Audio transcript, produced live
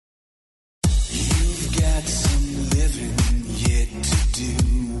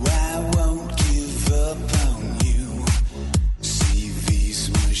do. I won't give up on you. See, these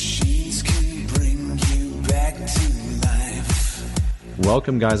machines can bring you back to life.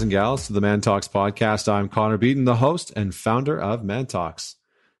 Welcome, guys and gals, to the Man Talks podcast. I'm Connor Beaton, the host and founder of Man Talks.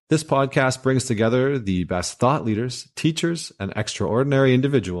 This podcast brings together the best thought leaders, teachers, and extraordinary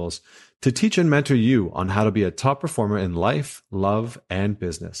individuals to teach and mentor you on how to be a top performer in life, love, and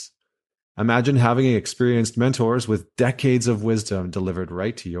business. Imagine having experienced mentors with decades of wisdom delivered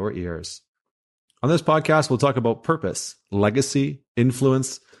right to your ears. On this podcast, we'll talk about purpose, legacy,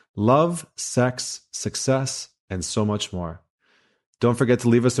 influence, love, sex, success, and so much more. Don't forget to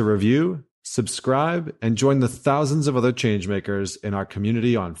leave us a review, subscribe, and join the thousands of other changemakers in our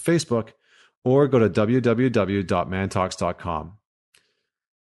community on Facebook, or go to www.mantalks.com.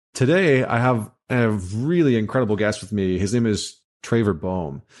 Today, I have a really incredible guest with me. His name is Traver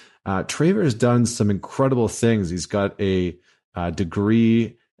Boehm. Traver has done some incredible things. He's got a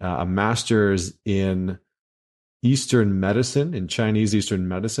degree, a master's in Eastern medicine, in Chinese Eastern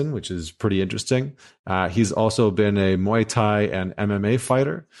medicine, which is pretty interesting. He's also been a Muay Thai and MMA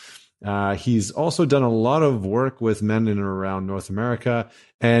fighter. He's also done a lot of work with men in and around North America,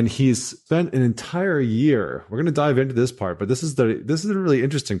 and he's spent an entire year. We're going to dive into this part, but this is the really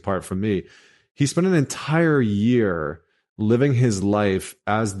interesting part for me. He spent an entire year living his life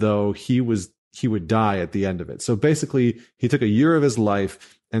as though he would die at the end of it. So basically, he took a year of his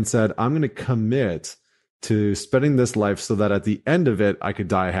life and said, I'm going to commit to spending this life so that at the end of it, I could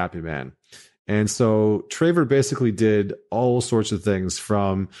die a happy man. And so Traver basically did all sorts of things,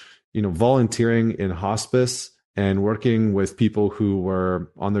 from volunteering in hospice and working with people who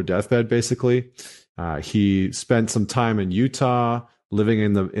were on their deathbed, basically. He spent some time in Utah, living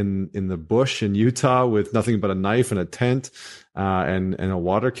in the bush in Utah with nothing but a knife and a tent and a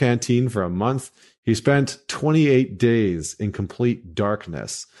water canteen for a month. He spent 28 days in complete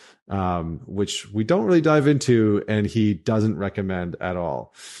darkness, which we don't really dive into, and he doesn't recommend at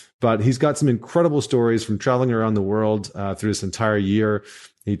all. But he's got some incredible stories from traveling around the world through this entire year.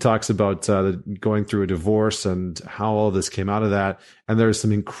 He talks about going through a divorce and how all this came out of that. And there's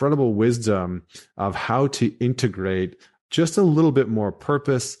some incredible wisdom of how to integrate just a little bit more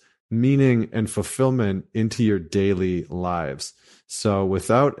purpose, meaning, and fulfillment into your daily lives. So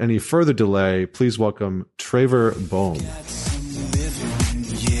without any further delay, please welcome Traver Boehm.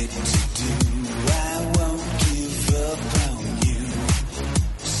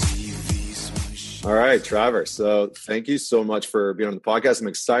 All right, Traver. So thank you so much for being on the podcast. I'm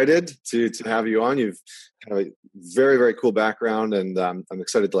excited to have you on. You've kind of a very, very cool background, and I'm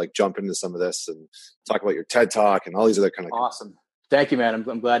excited to jump into some of this and talk about your TED Talk and all these other kind of. Awesome. Thank you, man.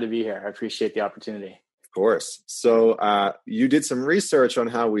 I'm glad to be here. I appreciate the opportunity. Of course. So you did some research on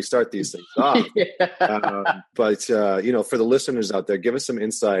how we start these things off. But for the listeners out there, give us some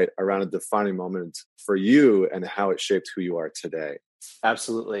insight around a defining moment for you and how it shaped who you are today.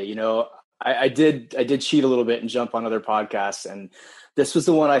 Absolutely. I did cheat a little bit and jump on other podcasts, and this was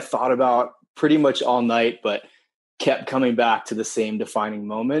the one I thought about pretty much all night, but kept coming back to the same defining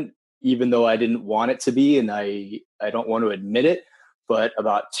moment, even though I didn't want it to be, and I don't want to admit it. But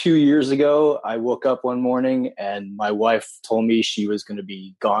about 2 years ago, I woke up one morning and my wife told me she was going to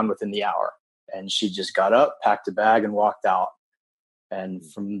be gone within the hour, and she just got up, packed a bag, and walked out. And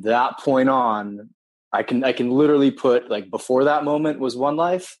from that point on, I can literally put, before that moment was one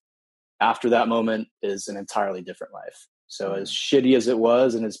life. After that moment is an entirely different life. So as shitty as it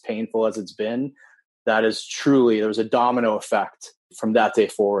was and as painful as it's been, that is truly, there was a domino effect from that day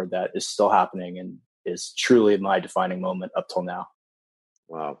forward that is still happening and is truly my defining moment up till now.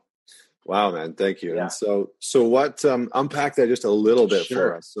 Wow, man. Thank you. Yeah. And so what, unpack that just a little bit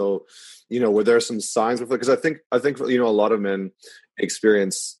for us. So, were there some signs before? Because I think, a lot of men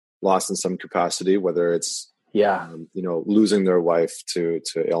experience loss in some capacity, whether it's, losing their wife to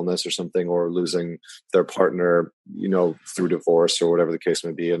illness or something, or losing their partner, through divorce or whatever the case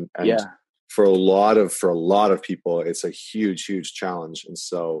may be. And for a lot of people, it's a huge, huge challenge. And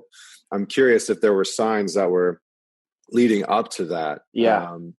so I'm curious if there were signs that were leading up to that.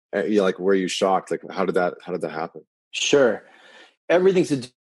 Were you shocked? How did that happen? Sure. Everything's a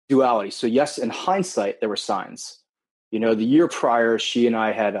duality. So yes, in hindsight, there were signs. The year prior, she and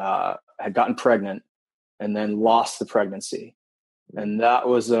I had gotten pregnant and then lost the pregnancy. And that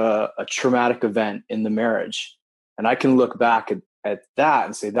was a traumatic event in the marriage. And I can look back at that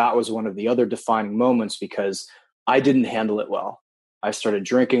and say that was one of the other defining moments, because I didn't handle it well. I started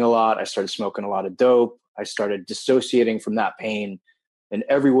drinking a lot. I started smoking a lot of dope. I started dissociating from that pain in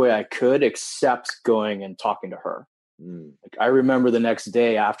every way I could, except going and talking to her. I remember the next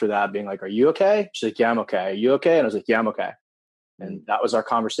day after that being like, "Are you okay?" She's like, "Yeah, I'm okay." "Are you okay?" And I was like, "Yeah, I'm okay." And that was our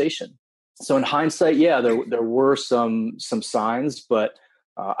conversation. So in hindsight, yeah, there were some signs, but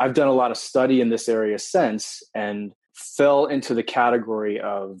I've done a lot of study in this area since, and fell into the category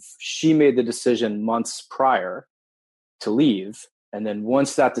of she made the decision months prior to leave. And then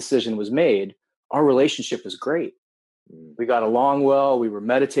once that decision was made, our relationship was great. We got along well. We were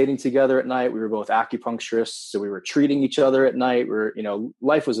meditating together at night. We were both acupuncturists. So we were treating each other at night.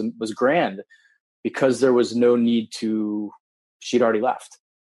 Life was grand because there was no need she'd already left.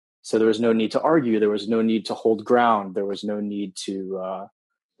 So there was no need to argue. There was no need to hold ground. There was no need to,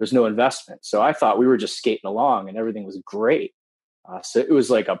 there's no investment. So I thought we were just skating along and everything was great. So it was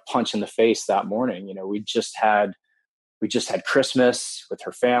like a punch in the face that morning. We just had Christmas with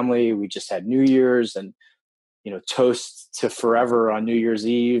her family. We just had New Year's and, toast to forever on New Year's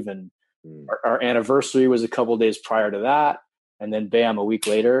Eve. And our anniversary was a couple of days prior to that. And then bam, a week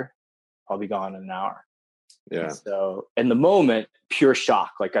later, I'll be gone in an hour. Yeah. And so in the moment, pure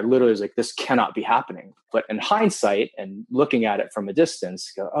shock. Like I literally was like, this cannot be happening. But in hindsight and looking at it from a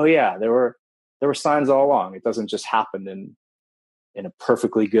distance, go, oh yeah, there were signs all along. It doesn't just happen in a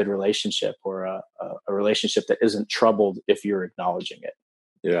perfectly good relationship or a relationship that isn't troubled if you're acknowledging it.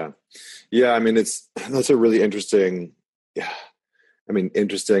 Yeah. Yeah. I mean, that's a really interesting,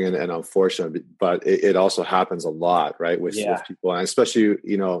 interesting and unfortunate, but it also happens a lot, right? With people, and especially,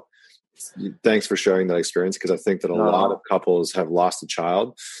 thanks for sharing that experience. Cause I think that a lot of couples have lost a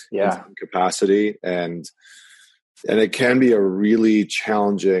child in some capacity, and it can be a really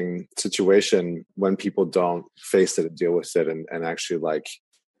challenging situation when people don't face it and deal with it and actually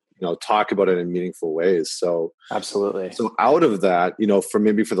talk about it in meaningful ways. So absolutely. So out of that, for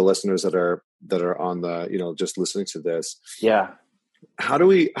the listeners that are on the, just listening to this. Yeah. How do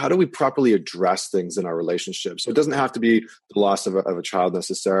we properly address things in our relationships? So it doesn't have to be the loss of a child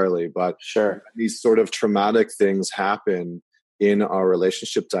necessarily, but sure, these sort of traumatic things happen in our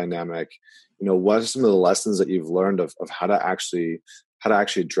relationship dynamic. What are some of the lessons that you've learned of how to actually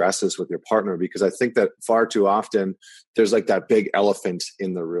address this with your partner? Because I think that far too often there's like that big elephant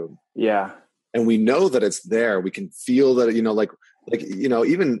in the room. Yeah. And we know that it's there. We can feel that,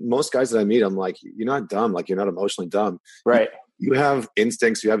 even most guys that I meet, I'm like, you're not dumb. Like, you're not emotionally dumb. Right. You have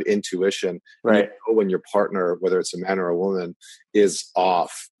instincts, you have intuition. Right. You know when your partner, whether it's a man or a woman, is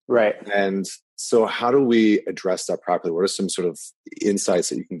off. Right. And so how do we address that properly? What are some sort of insights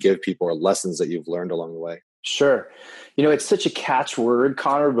that you can give people or lessons that you've learned along the way? Sure. It's such a catchword,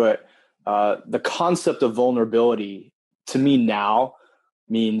 Connor, but the concept of vulnerability to me now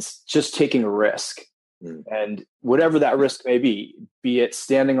means just taking a risk. And whatever that risk may be it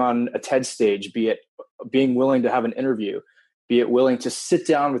standing on a TED stage, be it being willing to have an interview, be it willing to sit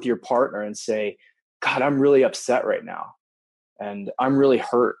down with your partner and say, God, I'm really upset right now. And I'm really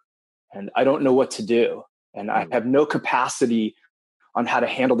hurt. And I don't know what to do. And I have no capacity on how to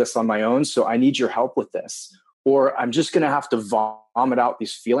handle this on my own. So I need your help with this. Or I'm just going to have to vomit out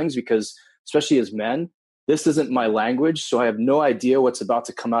these feelings because, especially as men, this isn't my language. So I have no idea what's about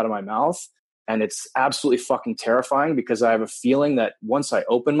to come out of my mouth. And it's absolutely fucking terrifying because I have a feeling that once I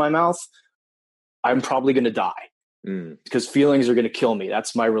open my mouth, I'm probably going to die because feelings are going to kill me.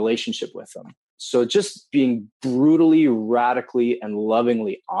 That's my relationship with them. So just being brutally, radically, and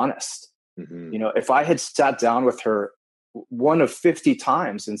lovingly honest. If I had sat down with her one of 50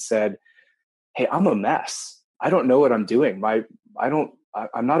 times and said, hey, I'm a mess. I don't know what I'm doing.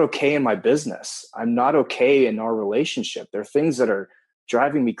 I'm not okay in my business. I'm not okay in our relationship. There are things that are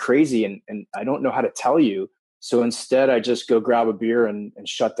driving me crazy and I don't know how to tell you. So instead I just go grab a beer and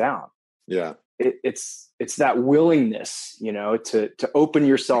shut down. Yeah. It's that willingness, to open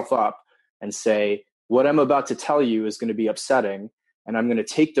yourself up and say, what I'm about to tell you is going to be upsetting. And I'm going to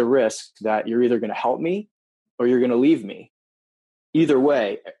take the risk that you're either going to help me or you're going to leave me. Either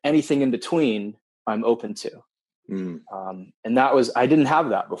way, anything in between, I'm open to. And I didn't have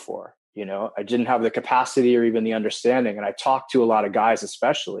that before. I didn't have the capacity or even the understanding. And I talked to a lot of guys,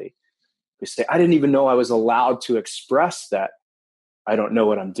 especially, who say, I didn't even know I was allowed to express that I don't know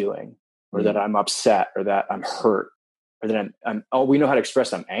what I'm doing, or that I'm upset, or that I'm hurt, or that we know how to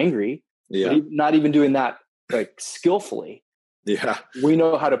express I'm angry. Yeah. But not even doing that like skillfully. Yeah. We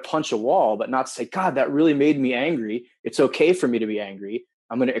know how to punch a wall, but not say, God, that really made me angry. It's okay for me to be angry.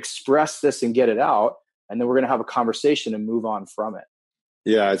 I'm going to express this and get it out. And then we're going to have a conversation and move on from it.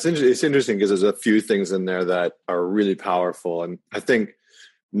 Yeah. It's interesting because there's a few things in there that are really powerful. And I think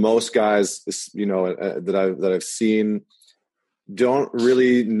most guys, that I've seen don't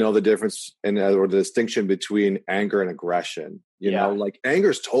really know the difference or the distinction between anger and aggression. You know, like anger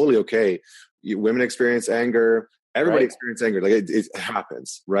is totally okay. Women experience anger. Everybody experiences anger. Like it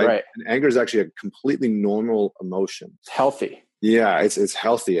happens, right? And anger is actually a completely normal emotion. It's healthy. Yeah, it's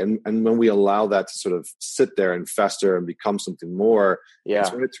healthy. And when we allow that to sort of sit there and fester and become something more,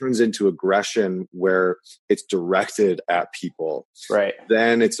 it's when it turns into aggression where it's directed at people. Right.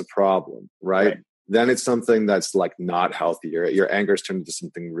 Then it's a problem, right? Then it's something that's like not healthy. Your anger is turned into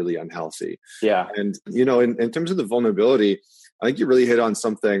something really unhealthy. Yeah. And, you know, in terms of the vulnerability, I think you really hit on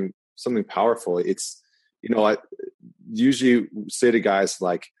something powerful. It's, you know, I usually say to guys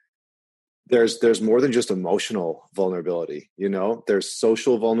like, there's more than just emotional vulnerability, you know, there's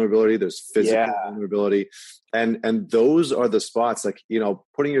social vulnerability, there's physical vulnerability. And those are the spots, like, you know,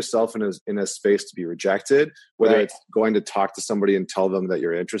 putting yourself in a space to be rejected, whether it's going to talk to somebody and tell them that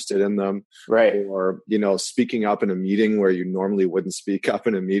you're interested in them, or, you know, speaking up in a meeting where you normally wouldn't speak up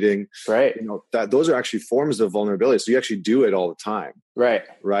in a meeting, you know, that those are actually forms of vulnerability. So you actually do it all the time. Right.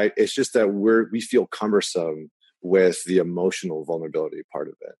 It's just that we feel cumbersome with the emotional vulnerability part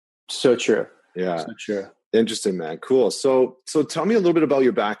of it. So true. Yeah. So true. Interesting, man. Cool. So tell me a little bit about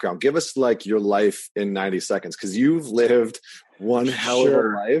your background. Give us like your life in 90 seconds, because you've lived one hell of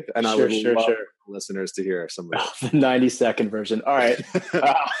a life, and I would love listeners to hear some of it. The 90-second version. All right.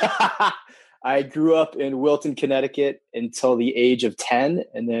 I grew up in Wilton, Connecticut until the age of 10,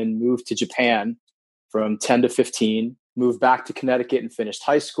 and then moved to Japan from 10 to 15. Moved back to Connecticut and finished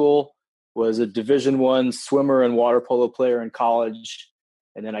high school. Was a Division I swimmer and water polo player in college.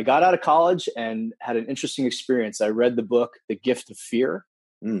 And then I got out of college and had an interesting experience. I read the book, The Gift of Fear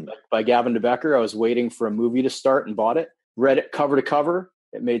by Gavin de Becker. I was waiting for a movie to start and bought it, read it cover to cover.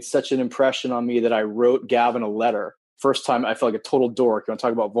 It made such an impression on me that I wrote Gavin a letter. First time I felt like a total dork. You want to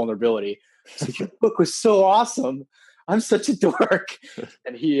talk about vulnerability. So your book was so awesome. I'm such a dork.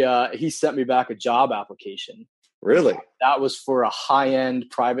 And he sent me back a job application. Really? That was for a high-end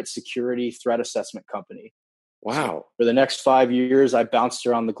private security threat assessment company. Wow. For the next 5 years, I bounced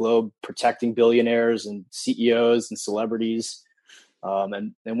around the globe protecting billionaires and CEOs and celebrities.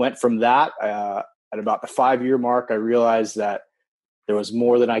 And went from that. At about the 5-year mark, I realized that there was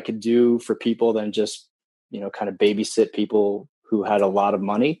more that I could do for people than just, you know, kind of babysit people who had a lot of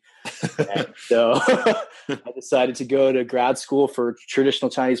money. And so I decided to go to grad school for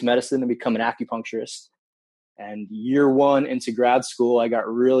traditional Chinese medicine and become an acupuncturist. And year one into grad school, I got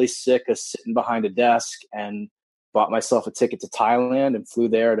really sick of sitting behind a desk and bought myself a ticket to Thailand and flew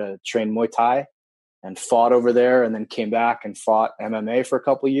there to train Muay Thai and fought over there, and then came back and fought MMA for a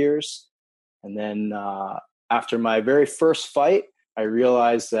couple of years. And then after my very first fight, I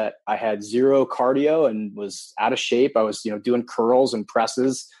realized that I had zero cardio and was out of shape. I was, you know, doing curls and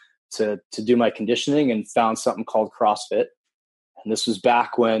presses to do my conditioning, and found something called CrossFit. And this was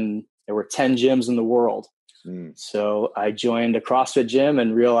back when there were 10 gyms in the world. So I joined a CrossFit gym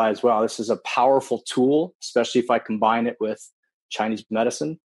and realized, wow, this is a powerful tool, especially if I combine it with Chinese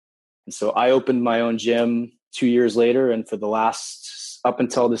medicine. And so I opened my own gym 2 years later. And for up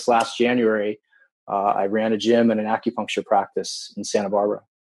until this last January, I ran a gym and an acupuncture practice in Santa Barbara.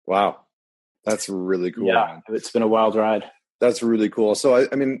 Wow. That's really cool. Yeah, man. It's been a wild ride. That's really cool. So,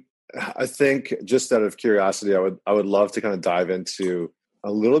 I mean, I think just out of curiosity, I would love to kind of dive into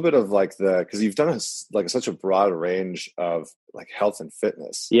a little bit of like because you've done such a broad range of like health and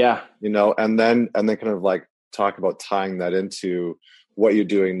fitness, you know, and then kind of like talk about tying that into what you're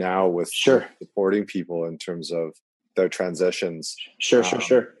doing now with supporting people in terms of their transitions. Sure.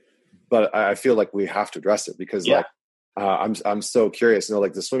 But I feel like we have to address it because I'm so curious, you know,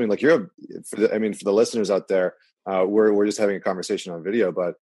 like the swimming, like for the listeners out there, we're just having a conversation on video,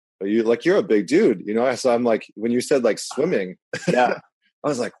 but you're a big dude, you know? So I'm like, when you said like swimming, I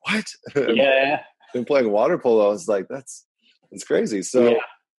was like, what? Been playing water polo. I was like, that's crazy. So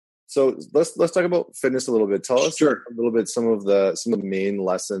let's talk about fitness a little bit. Tell us a little bit some of the main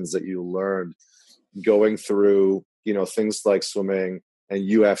lessons that you learned going through, you know, things like swimming and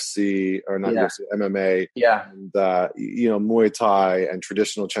UFC, or not UFC, MMA, and you know, Muay Thai and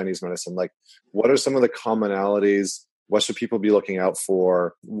traditional Chinese medicine. Like, what are some of the commonalities? What should people be looking out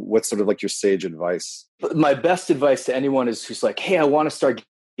for? What's sort of like your sage advice? My best advice to anyone who's like, hey, I want to start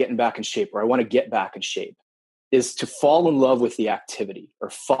getting back in shape, or I want to get back in shape, is to fall in love with the activity, or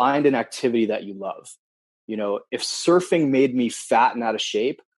find an activity that you love. You know, if surfing made me fat and out of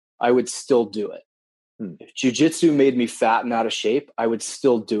shape, I would still do it. If jiu-jitsu made me fat and out of shape, I would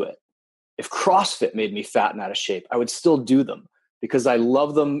still do it. If CrossFit made me fat and out of shape, I would still do them because I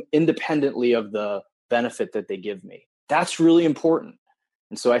love them independently of the benefit that they give me. That's really important.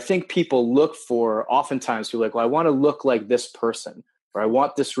 And so I think people oftentimes people are like, well, I want to look like this person, or I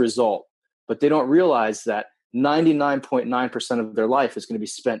want this result, but they don't realize that 99.9% of their life is going to be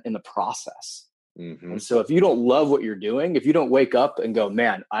spent in the process. And so if you don't love what you're doing, if you don't wake up and go,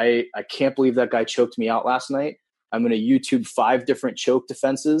 man, I can't believe that guy choked me out last night, I'm going to YouTube 5 different choke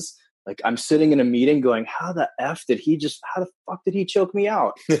defenses. Like I'm sitting in a meeting going, how the fuck did he choke me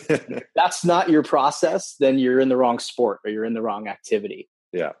out? If that's not your process, then you're in the wrong sport or you're in the wrong activity.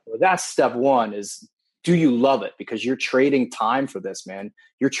 Yeah. So that's step one is, do you love it? Because you're trading time for this, man.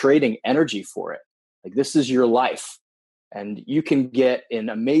 You're trading energy for it. Like this is your life. And you can get in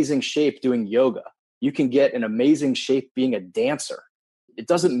amazing shape doing yoga. You can get in amazing shape being a dancer. It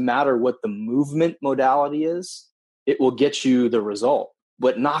doesn't matter what the movement modality is. It will get you the result.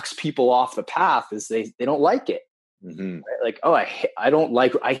 What knocks people off the path is they don't like it. Mm-hmm. Right?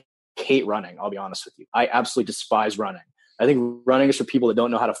 Like, I hate running. I'll be honest with you. I absolutely despise running. I think running is for people that don't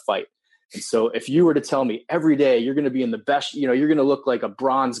know how to fight. And so if you were to tell me every day you're going to be in the best, you're going to look like a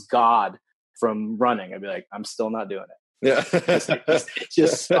bronze god from running, I'd be like, I'm still not doing it. Yeah. It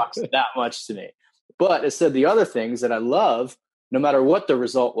just sucks that much to me. But instead, the other things that I love, no matter what the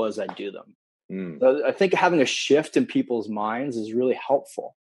result was, I do them. So I think having a shift in people's minds is really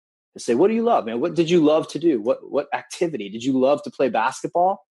helpful. To say, what do you love, man? What did you love to do? What activity did you love to play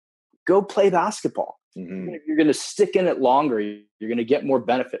basketball? Go play basketball. Mm-hmm. If you're going to stick in it longer, you're going to get more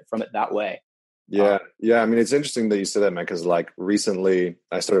benefit from it that way. Yeah. I mean, it's interesting that you said that, man, because like recently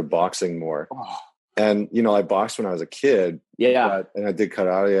I started boxing more. Oh. And, I boxed when I was a kid. Yeah. And I did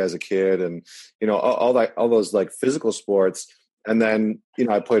karate as a kid and, all those like physical sports. And then,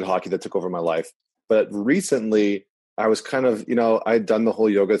 I played hockey that took over my life. But recently I was kind of, I'd done the whole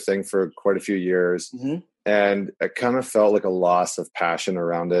yoga thing for quite a few years. Mm-hmm. And it kind of felt like a loss of passion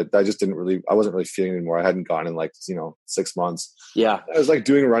around it. I wasn't really feeling it anymore. I hadn't gone in like, 6 months. Yeah. I was like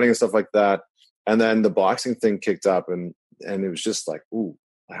doing running and stuff like that. And then the boxing thing kicked up and it was just like, ooh,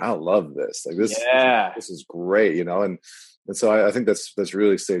 I love this. Like this is great, and so I think that's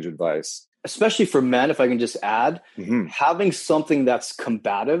really sage advice. Especially for men, if I can just add, having something that's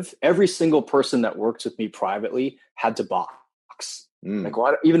combative. Every single person that works with me privately had to box. Like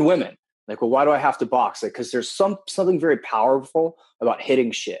why, even women, like, well, why do I have to box? Like, because there's something very powerful about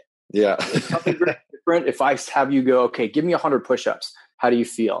hitting shit. Yeah. Something very different. If I have you go, okay, give me 100 push-ups. How do you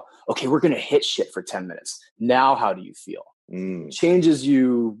feel? Okay, we're going to hit shit for 10 minutes. Now, how do you feel? Changes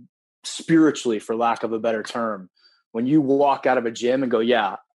you spiritually, for lack of a better term. When you walk out of a gym and go,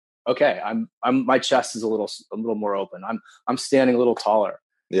 yeah, okay, my chest is a little more open. I'm standing a little taller.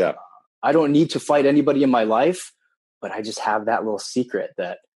 Yeah. I don't need to fight anybody in my life, but I just have that little secret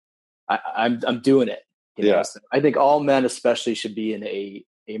that I'm doing it. So I think all men especially should be in a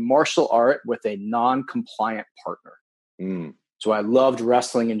martial art with a non-compliant partner. So I loved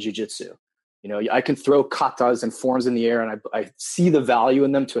wrestling and jiu-jitsu. I can throw katas and forms in the air and I see the value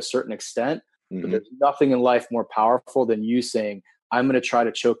in them to a certain extent, but there's nothing in life more powerful than you saying, I'm going to try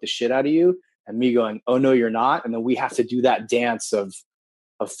to choke the shit out of you, and me going, oh no, you're not. And then we have to do that dance of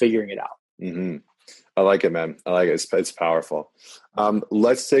figuring it out. Mm-hmm. I like it, man. I like it. It's powerful.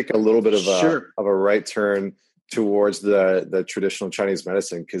 Let's take a little bit of a right turn towards the traditional Chinese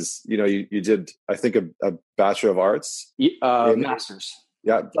medicine. Cause you did, I think a Bachelor of Arts, Masters.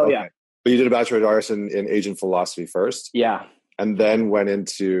 Yeah. Oh okay. yeah. But you did a Bachelor of Arts in Asian philosophy first. Yeah. And then went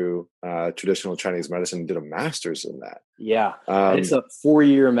into traditional Chinese medicine and did a master's in that. Yeah. It's a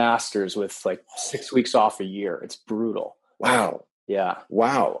 4-year master's with like 6 weeks off a year. It's brutal. Wow. Yeah.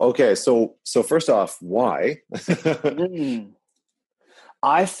 Wow. Okay. So first off, why?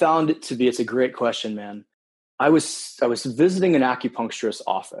 I found it to be, it's a great question, man. I was visiting an acupuncturist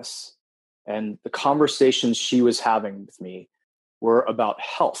office, and the conversations she was having with me were about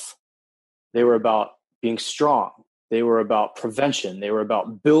health. They were about being strong. They were about prevention. They were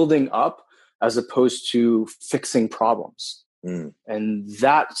about building up as opposed to fixing problems. And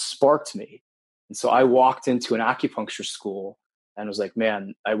that sparked me. And so I walked into an acupuncture school and was like,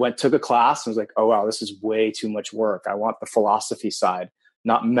 man, took a class and was like, oh, wow, this is way too much work. I want the philosophy side,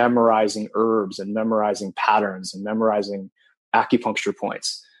 not memorizing herbs and memorizing patterns and memorizing acupuncture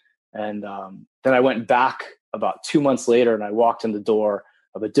points. And then I went back about 2 months later and I walked in the door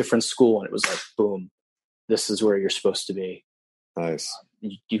of a different school and it was like, boom, this is where you're supposed to be. Nice.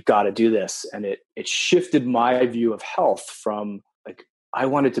 You've got to do this. And it shifted my view of health from like, I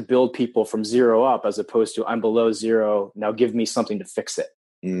wanted to build people from zero up as opposed to I'm below zero. Now give me something to fix it.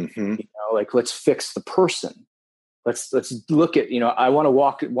 Like let's fix the person. Let's look at, I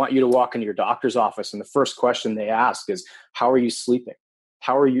want you to walk into your doctor's office. And the first question they ask is, how are you sleeping?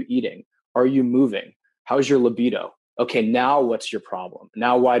 How are you eating? Are you moving? How's your libido? Okay, now what's your problem?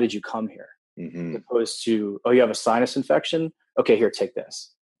 Now, why did you come here? As opposed to, oh, you have a sinus infection? Okay, here, take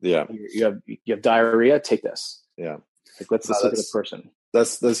this. Yeah. You have diarrhea? Take this. Yeah. Like, let's look at the person.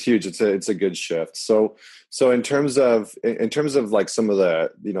 That's huge. It's a good shift. So in terms of like some of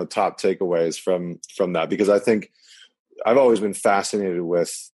the, you know, top takeaways from that, because I think I've always been fascinated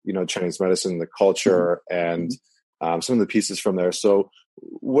with, you know, Chinese medicine, the culture, and some of the pieces from there. So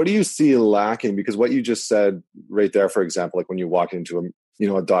what do you see lacking? Because what you just said right there, for example, like when you walk into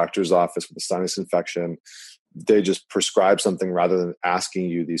a doctor's office with a sinus infection, they just prescribe something rather than asking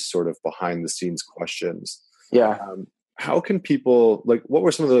you these sort of behind the scenes questions. Yeah. How can people, like, what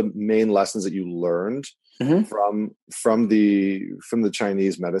were some of the main lessons that you learned from the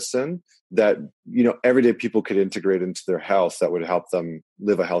Chinese medicine that, you know, everyday people could integrate into their health that would help them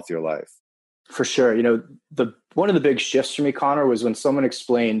live a healthier life? For sure. You know, one of the big shifts for me, Connor, was when someone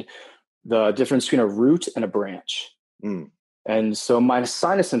explained the difference between a root and a branch. And so my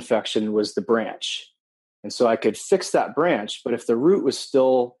sinus infection was the branch. And so I could fix that branch, but if the root was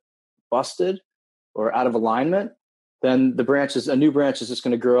still busted or out of alignment, then a new branch is just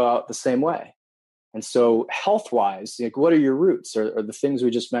going to grow out the same way. And so health-wise, like, what are your roots? Or the things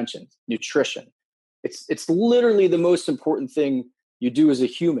we just mentioned? Nutrition. It's literally the most important thing you do as a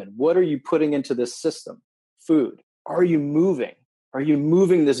human. What are you putting into this system? Food. Are you moving? Are you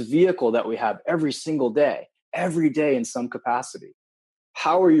moving this vehicle that we have every single day, every day in some capacity?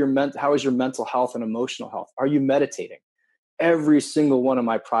 How is your mental health and emotional health? Are you meditating? Every single one of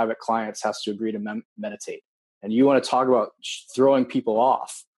my private clients has to agree to meditate. And you want to talk about throwing people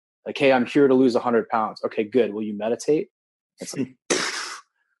off. Like, hey, I'm here to lose 100 pounds. Okay, good. Will you meditate? It's like,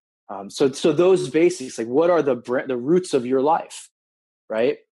 so those basics, like, what are the roots of your life,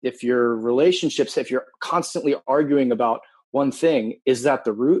 right? If your relationships, if you're constantly arguing about one thing, is that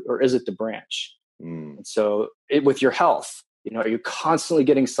the root or is it the branch? And so with your health, you know, are you constantly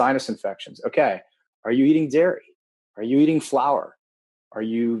getting sinus infections? Okay. Are you eating dairy? Are you eating flour? Are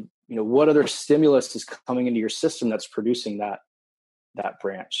you, you know, what other stimulus is coming into your system that's producing that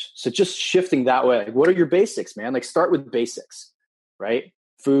branch? So just shifting that way. Like, what are your basics, man? Like, start with basics, right?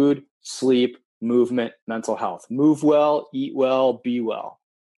 Food, sleep, movement, mental health. Move well, eat well, be well,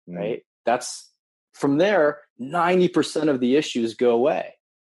 right? That's from there, 90% of the issues go away.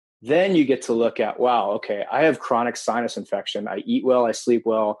 Then you get to look at, wow, okay, I have chronic sinus infection. I eat well, I sleep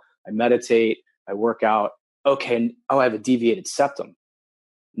well, I meditate, I work out. Okay, I have a deviated septum.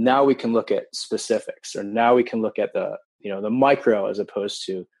 Now we can look at specifics, or now we can look at the micro, as opposed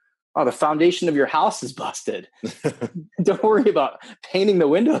to, oh, the foundation of your house is busted. Don't worry about painting the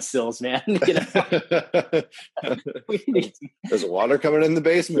windowsills, man. You know? There's water coming in the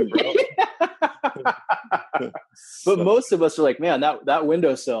basement, bro. But most of us are like, man, that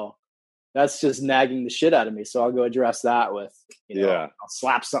windowsill, that's just nagging the shit out of me. So I'll go address that with, I'll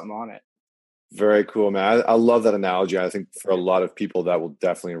slap something on it. Very cool, man. I love that analogy. I think for a lot of people that will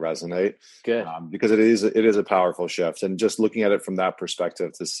definitely resonate. Good. Because it is a powerful shift. And just looking at it from that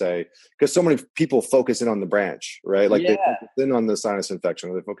perspective, to say, because so many people focus in on the branch, right? Like they focus in on the sinus infection,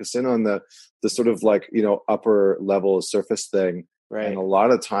 or they focus in on the sort of like, upper level surface thing. Right. And a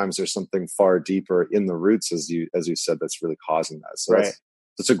lot of times there's something far deeper in the roots, as you said, that's really causing that. So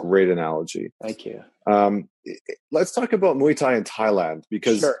that's a great analogy. Thank you. Let's talk about Muay Thai in Thailand,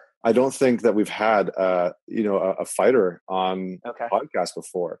 because I don't think that we've had, a fighter on a podcast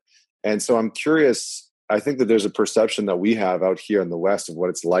before. And so I'm curious, I think that there's a perception that we have out here in the West of what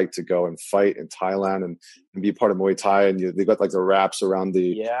it's like to go and fight in Thailand and be part of Muay Thai. And they got like the wraps around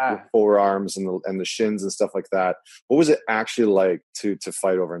the forearms and the shins and stuff like that. What was it actually like to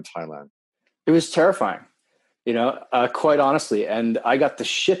fight over in Thailand? It was terrifying, quite honestly. And I got the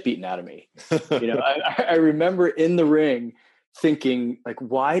shit beaten out of me. I remember in the ring thinking, like,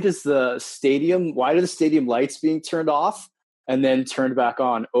 why do the stadium lights being turned off and then turned back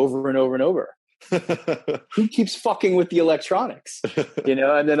on over and over and over? Who keeps fucking with the electronics?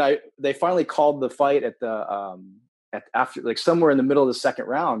 And then they finally called the fight at the after, like, somewhere in the middle of the second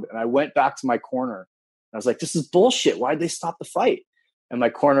round, and I went back to my corner and I was like, this is bullshit. Why'd they stop the fight? And my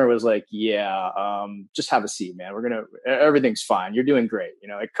corner was like, just have a seat, man. Everything's fine. You're doing great.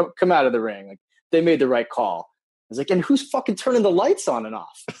 Like, come out of the ring. Like, they made the right call. I was like, and who's fucking turning the lights on and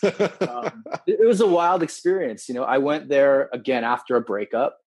off? It was a wild experience. I went there again after a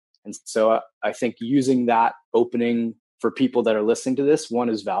breakup. And so I think using that opening for people that are listening to this, one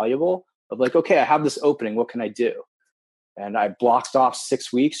is valuable, of like, okay, I have this opening. What can I do? And I blocked off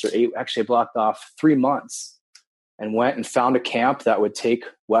 6 weeks, or 8, actually I blocked off 3 months, and went and found a camp that would take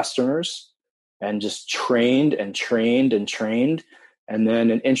Westerners and just trained and trained and trained. And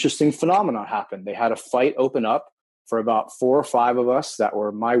then an interesting phenomenon happened. They had a fight open up for about 4 or 5 of us that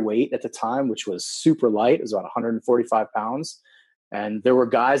were my weight at the time, which was super light. It was about 145 pounds. And there were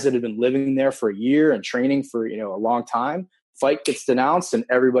guys that had been living there for a year and training for, a long time. fight gets denounced and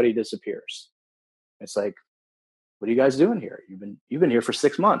everybody disappears. It's like, what are you guys doing here? You've been here for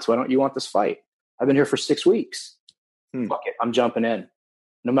 6 months. Why don't you want this fight? I've been here for 6 weeks. Fuck it, I'm jumping in.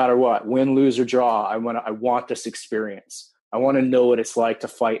 No matter what, win, lose, or draw, I want this experience. I want to know what it's like to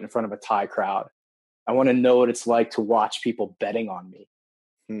fight in front of a Thai crowd. I want to know what it's like to watch people betting on me.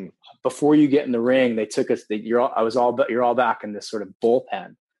 Before you get in the ring, they took us. You're all back in this sort of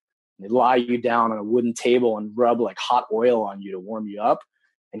bullpen. They lie you down on a wooden table and rub like hot oil on you to warm you up.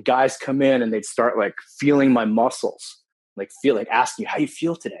 And guys come in and they'd start like feeling my muscles, like asking you, how you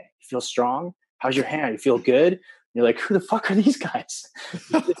feel today? You feel strong? How's your hand? You feel good? And you're like, who the fuck are these guys?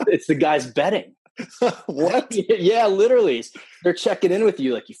 It's the guys betting. What? Yeah, literally. They're checking in with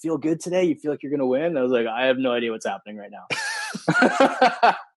you. Like, you feel good today? You feel like you're going to win? And I was like, I have no idea what's happening right now.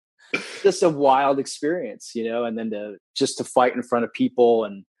 Just a wild experience, and then to fight in front of people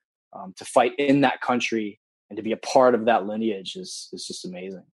and to fight in that country and to be a part of that lineage is just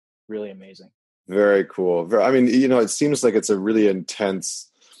amazing. Really amazing. Very cool. I mean, it seems like it's a really intense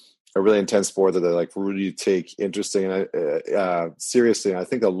sport that they like really take interesting and seriously. And I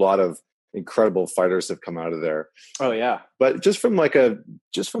think a lot of incredible fighters have come out of there. Oh yeah. But just from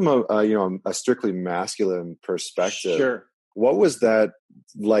a strictly masculine perspective, sure. What was that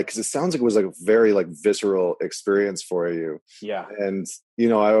like? Because it sounds like it was like a very like visceral experience for you. Yeah. And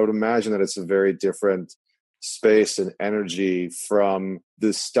I would imagine that it's a very different space and energy from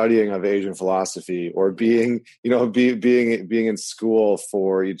the studying of Asian philosophy or being in school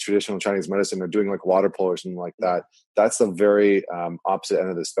for traditional Chinese medicine or doing like water polo or something like that. That's a very opposite end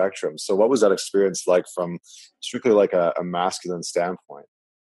of the spectrum. So what was that experience like from strictly like a masculine standpoint?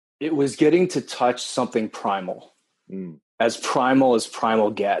 It was getting to touch something primal, as primal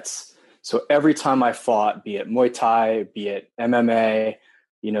gets. So every time I fought, be it Muay Thai, be it MMA,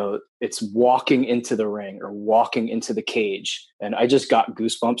 it's walking into the ring or walking into the cage. And I just got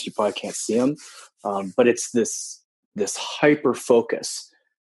goosebumps. You probably can't see them. But it's this hyper focus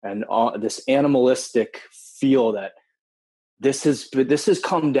and this animalistic feel that this has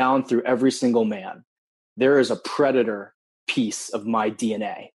come down through every single man. There is a predator piece of my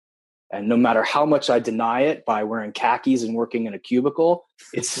DNA. And no matter how much I deny it by wearing khakis and working in a cubicle,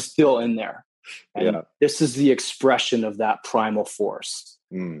 it's still in there. And this is the expression of that primal force.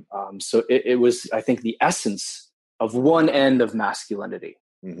 So it was, I think, the essence of one end of masculinity.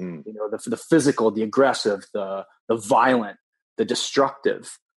 The physical, the aggressive, the violent, the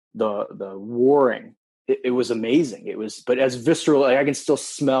destructive, the warring. It was amazing. But as visceral, I can still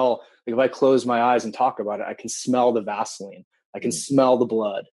smell. Like if I close my eyes and talk about it, I can smell the Vaseline. I can smell the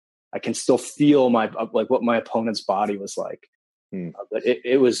blood. I can still feel what my opponent's body was like. But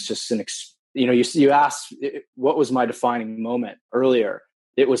it was just you asked what was my defining moment earlier.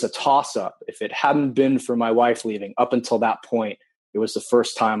 It was a toss-up. If it hadn't been for my wife leaving, up until that point, it was the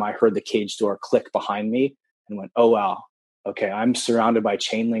first time I heard the cage door click behind me and went, oh, wow, okay, I'm surrounded by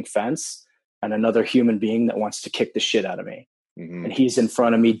chain link fence and another human being that wants to kick the shit out of me. And he's in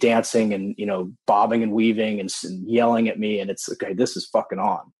front of me dancing and, bobbing and weaving and yelling at me. And it's okay, this is fucking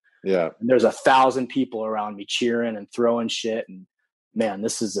on. Yeah. And there's 1,000 people around me cheering and throwing shit. And man,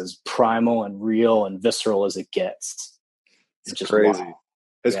 this is as primal and real and visceral as it gets. It's just crazy. Wild.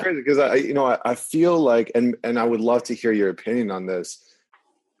 It's crazy because I feel like, and I would love to hear your opinion on this.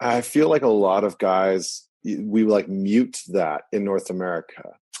 I feel like a lot of guys, we like mute that in North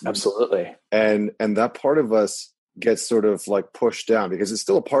America. Absolutely. And that part of us gets sort of like pushed down because it's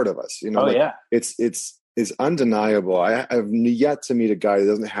still a part of us, it's undeniable. I have yet to meet a guy who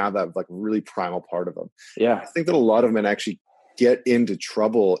doesn't have that like really primal part of him. Yeah. I think that a lot of men actually get into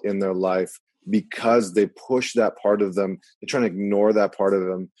trouble in their life because they push that part of them. They're trying to ignore that part of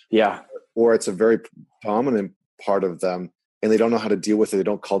them. Yeah. Or it's a very dominant part of them and they don't know how to deal with it. They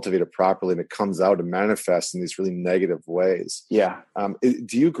don't cultivate it properly and it comes out and manifests in these really negative ways. Yeah.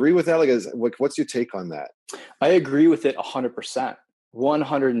 Do you agree with that? Like, what's your take on that? I agree with it 100%,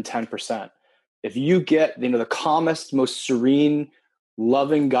 110%. If you get, the calmest, most serene,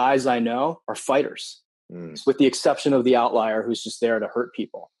 loving guys I know are fighters, with the exception of the outlier who's just there to hurt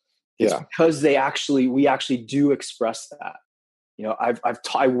people. It's because we actually do express that.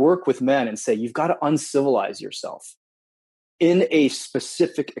 I work with men and say, you've got to uncivilize yourself in a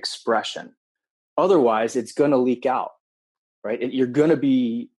specific expression. Otherwise it's going to leak out, right?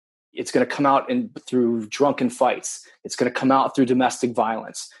 It's going to come out through drunken fights. It's going to come out through domestic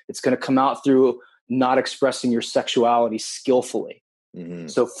violence. It's going to come out through not expressing your sexuality skillfully.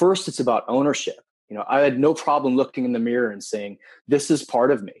 So first it's about ownership. I had no problem looking in the mirror and saying, this is part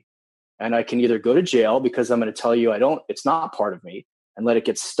of me. And I can either go to jail because I'm going to tell you it's not part of me and let it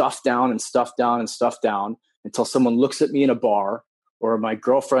get stuffed down and stuffed down and stuffed down until someone looks at me in a bar or my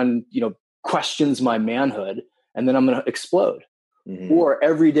girlfriend, questions my manhood, and then I'm going to explode. Mm-hmm. Or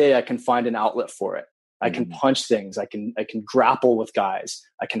every day I can find an outlet for it. I can punch things. I can grapple with guys.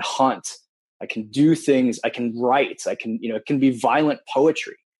 I can hunt. I can do things. I can write. I can, it can be violent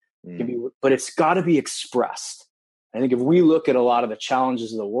poetry. It can be, but it's got to be expressed. I think if we look at a lot of the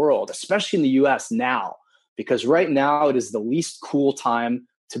challenges of the world, especially in the US now, because right now it is the least cool time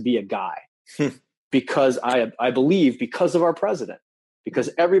to be a guy, because I believe because of our president, because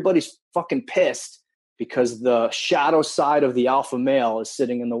everybody's fucking pissed because the shadow side of the alpha male is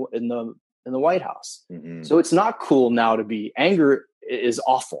sitting in the White House. Mm-hmm. So it's not cool now to be anger is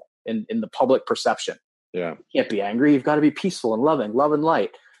awful in the public perception. Yeah. You can't be angry. You've got to be peaceful and loving, love and light.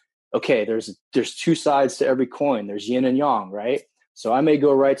 Okay. There's two sides to every coin. There's yin and yang, right? So I may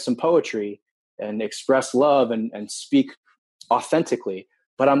go write some poetry and express love and speak authentically,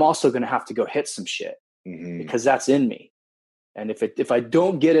 but I'm also going to have to go hit some shit because that's in me. And if I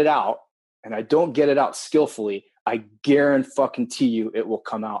don't get it out and I don't get it out skillfully, I guarantee you it will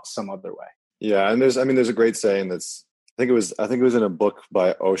come out some other way. Yeah. And there's a great saying I think it was in a book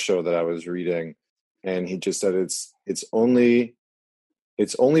by Osho that I was reading. And he just said, it's only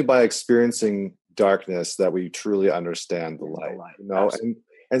by experiencing darkness that we truly understand the light,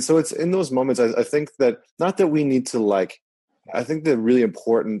 And so it's in those moments, I think that not that we need to I think the really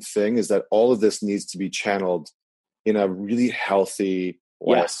important thing is that all of this needs to be channeled in a really healthy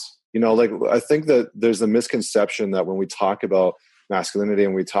way. Yes. I think that there's a misconception that when we talk about masculinity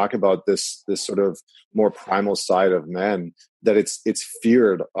and we talk about this sort of more primal side of men, that it's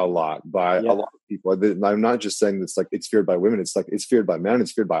feared a lot by a lot of people. I'm not just saying it's feared by women. It's feared by men.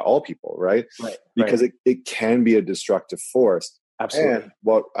 It's feared by all people, right? Because it can be a destructive force. Absolutely. And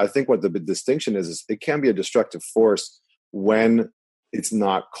what the big distinction is it can be a destructive force when it's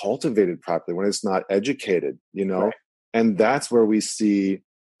not cultivated properly, when it's not educated, right. And that's where we see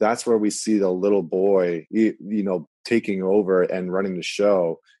the little boy, taking over and running the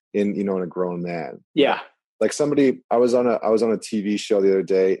show in a grown man. Yeah. Like I was on a TV show the other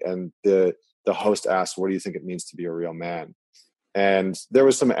day, and the host asked, "What do you think it means to be a real man?" And there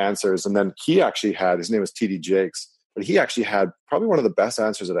was some answers, and then he actually had, his name was TD Jakes, but he actually had probably one of the best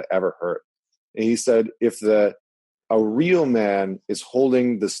answers that I ever heard. And he said, a real man is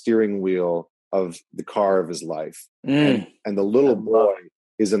holding the steering wheel of the car of his life, and the little boy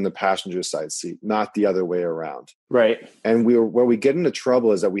is in the passenger side seat, not the other way around. Right. And where we get into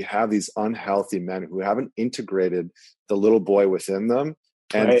trouble is that we have these unhealthy men who haven't integrated the little boy within them,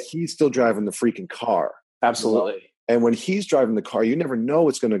 and he's still driving the freaking car. Absolutely. And when he's driving the car, you never know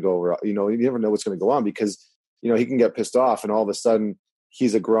what's going to go, you never know what's going to go on, because, he can get pissed off, and all of a sudden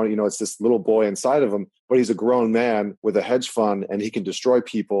he's a grown, it's this little boy inside of him, but he's a grown man with a hedge fund, and he can destroy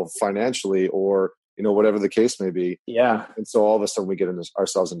people financially or, whatever the case may be. Yeah. And so all of a sudden we get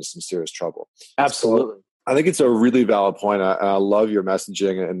ourselves into some serious trouble. Absolutely. So I think it's a really valid point. I love your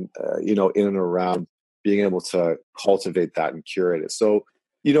messaging and, in and around being able to cultivate that and curate it. So,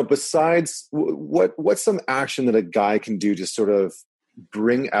 besides what's some action that a guy can do to sort of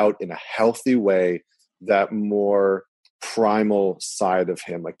bring out in a healthy way that more primal side of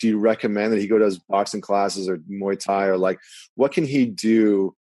him? Do you recommend that he go to his boxing classes or Muay Thai, or what can he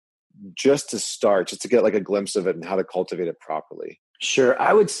do just to start, just to get a glimpse of it and how to cultivate it properly? Sure.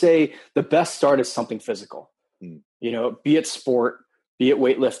 I would say the best start is something physical, be it sport, be it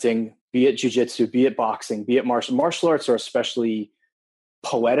weightlifting, be it jiu-jitsu, be it boxing, be it martial arts are especially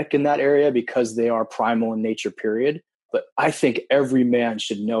poetic in that area because they are primal in nature, period. But I think every man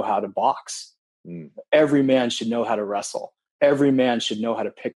should know how to box. Every man should know how to wrestle. Every man should know how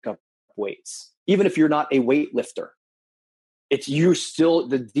to pick up weights. Even if you're not a weightlifter, the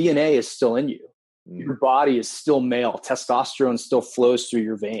DNA is still in you. Your body is still male. Testosterone still flows through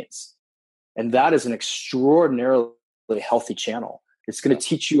your veins. And that is an extraordinarily healthy channel. It's going to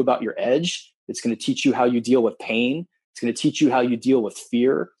teach you about your edge. It's going to teach you how you deal with pain. It's going to teach you how you deal with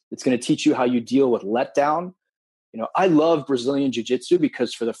fear. It's going to teach you how you deal with letdown. I love Brazilian Jiu-Jitsu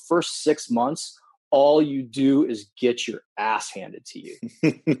because for the first 6 months, all you do is get your ass handed to you.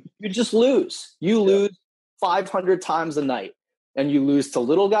 You just lose. You lose 500 times a night. And you lose to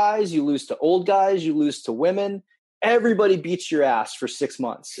little guys, you lose to old guys, you lose to women. Everybody beats your ass for 6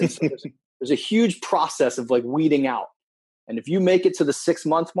 months. And so there's a huge process of weeding out. And if you make it to the 6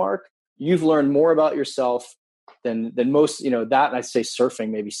 month mark, you've learned more about yourself than most, that, and I'd say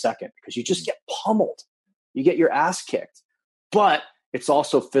surfing maybe second, because you just get pummeled. You get your ass kicked. But it's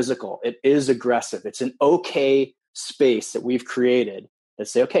also physical. It is aggressive. It's an okay space that we've created that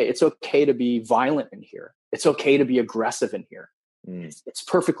say, okay, it's okay to be violent in here. It's okay to be aggressive in here. It's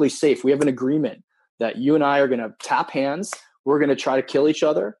perfectly safe. We have an agreement that you and I are going to tap hands. We're going to try to kill each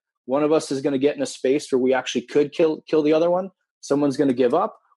other. One of us is going to get in a space where we actually could kill the other one. Someone's going to give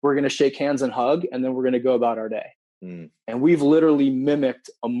up. We're going to shake hands and hug, and then we're going to go about our day. And we've literally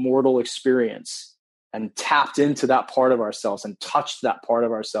mimicked a mortal experience and tapped into that part of ourselves and touched that part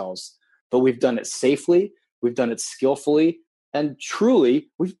of ourselves. But we've done it safely. We've done it skillfully. And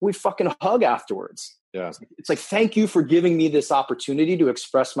truly, we fucking hug afterwards. Yeah. It's like, thank you for giving me this opportunity to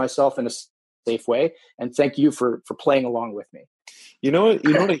express myself in a safe way. And thank you for playing along with me. You know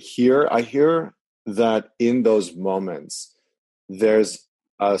what I hear? I hear that in those moments, there's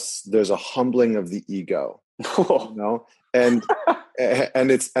a humbling of the ego, you know? And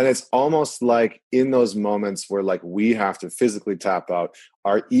it's almost like in those moments where like we have to physically tap out,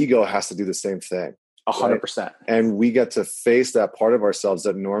 our ego has to do the same thing. 100%. Right? And we get to face that part of ourselves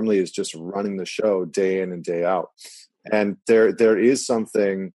that normally is just running the show day in and day out. And there is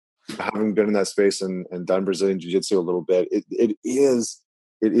something, having been in that space and done Brazilian Jiu-Jitsu a little bit, it is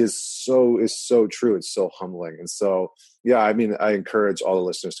so true. It's so humbling. And so, yeah, I mean, I encourage all the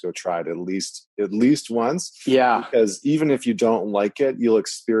listeners to go try it at least once. Yeah. Because even if you don't like it, you'll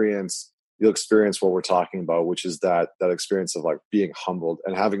experience what we're talking about, which is that experience of like being humbled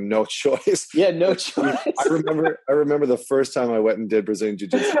and having no choice. Yeah, no choice. I remember the first time I went and did Brazilian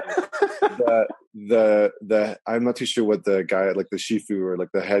Jiu-Jitsu. I'm not too sure what the guy, like the Shifu or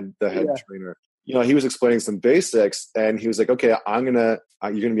like the head trainer, you know, he was explaining some basics and he was like, okay, you're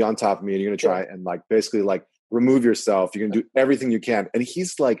gonna be on top of me and you're gonna try and like basically like remove yourself. You're gonna do everything you can. And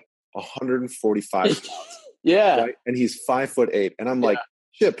he's like 145 pounds. Yeah. Right? And he's 5'8". And I'm like,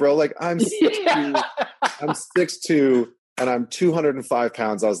 shit, bro, like I'm 6'2", I'm 6'2", and I'm 205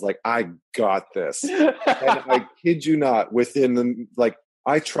 pounds. I was like, I got this. And I kid you not, within the, like,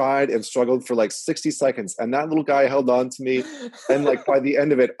 I tried and struggled for like 60 seconds, and that little guy held on to me. And like by the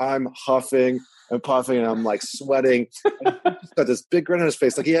end of it, I'm huffing and puffing, and I'm like sweating. And he just got this big grin on his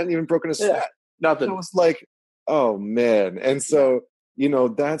face, like he hadn't even broken a sweat. Nothing. And I was like, oh man. And so, you know,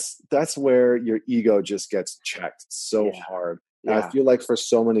 that's where your ego just gets checked so hard. And I feel like for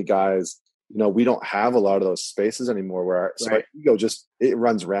so many guys, you know, we don't have a lot of those spaces anymore where our ego it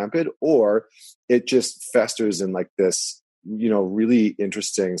runs rampant, or it just festers in like this, you know, really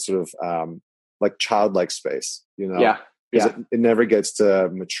interesting sort of like childlike space, you know? Yeah. It never gets to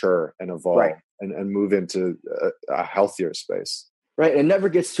mature and evolve and move into a healthier space. Right. It never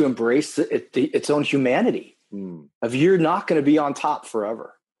gets to embrace its own humanity. Of you're not going to be on top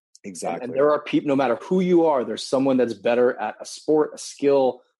forever. Exactly. And there are people, no matter who you are, there's someone that's better at a sport, a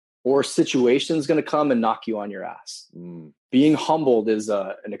skill, or situation is going to come and knock you on your ass. Being humbled is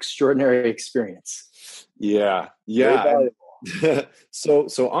an extraordinary experience. Yeah.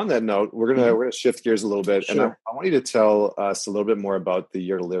 So on that note, we're gonna shift gears a little bit, and I want you to tell us a little bit more about the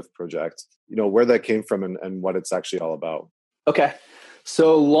Year to Live project. You know, where that came from and what it's actually all about. Okay.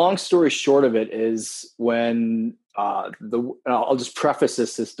 So long story short of it is when I'll just preface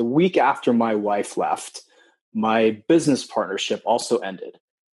this is the week after my wife left, my business partnership also ended.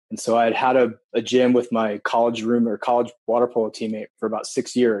 And so I'd had a gym with my college water polo teammate for about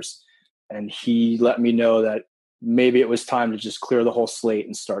 6 years. And he let me know that maybe it was time to just clear the whole slate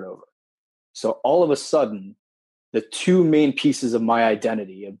and start over. So all of a sudden, the two main pieces of my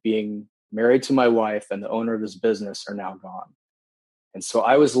identity of being married to my wife and the owner of this business are now gone. And so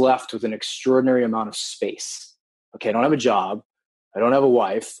I was left with an extraordinary amount of space. Okay, I don't have a job. I don't have a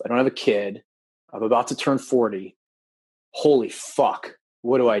wife. I don't have a kid. I'm about to turn 40. Holy fuck,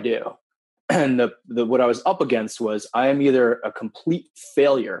 what do I do? And what I was up against was I am either a complete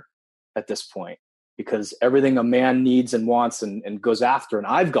failure at this point because everything a man needs and wants and goes after and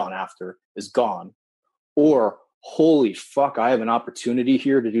I've gone after is gone, or holy fuck, I have an opportunity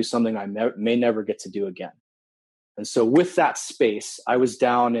here to do something I may never get to do again. And so with that space, I was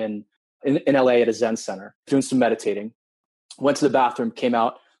down in LA at a Zen center doing some meditating, went to the bathroom, came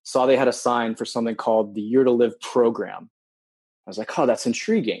out, saw they had a sign for something called the Year to Live program. I was like, oh, that's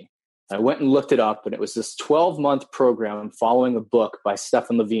intriguing. I went and looked it up, and it was this 12-month program following a book by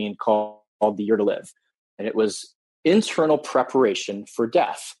Stephen Levine called The Year to Live. And it was internal preparation for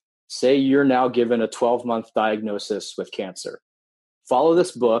death. Say you're now given a 12-month diagnosis with cancer. Follow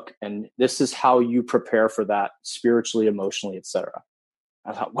this book, and this is how you prepare for that spiritually, emotionally, etc.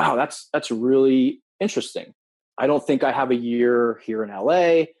 I thought, wow, that's really interesting. I don't think I have a year here in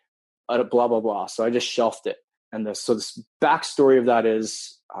LA, blah, blah, blah. So I just shelved it. And so this backstory of that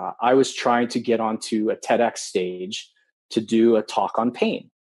is I was trying to get onto a TEDx stage to do a talk on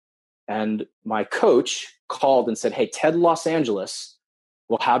pain. And my coach called and said, hey, TED Los Angeles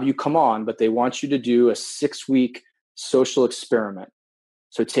will have you come on, but they want you to do a 6-week social experiment.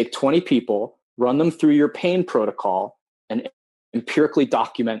 So take 20 people, run them through your pain protocol and empirically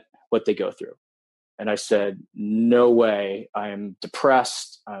document what they go through. And I said, no way. I'm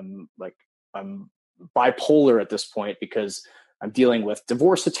depressed. I'm bipolar at this point because I'm dealing with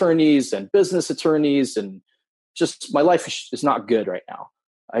divorce attorneys and business attorneys, and just my life is not good right now.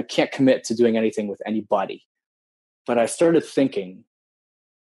 I can't commit to doing anything with anybody. But I started thinking,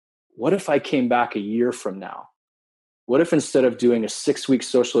 what if I came back a year from now? What if instead of doing a 6-week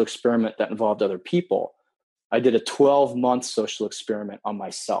social experiment that involved other people, I did a 12-month social experiment on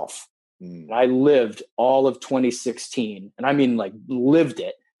myself? And I lived all of 2016, and I mean like lived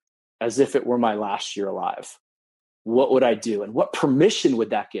it as if it were my last year alive. What would I do? And what permission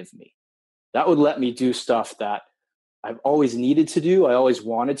would that give me? That would let me do stuff that I've always needed to do, I always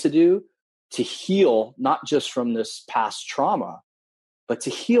wanted to do, to heal, not just from this past trauma, but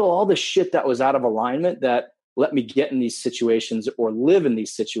to heal all the shit that was out of alignment that let me get in these situations or live in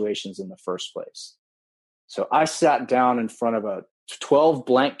these situations in the first place. So I sat down in front of a 12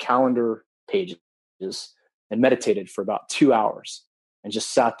 blank calendar pages and meditated for about 2 hours and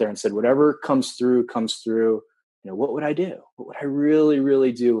just sat there and said, whatever comes through, comes through. What would I do? What would I really,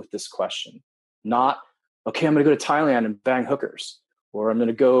 really do with this question? Not, okay, I'm going to go to Thailand and bang hookers, or I'm going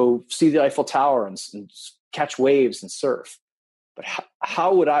to go see the Eiffel Tower and catch waves and surf. But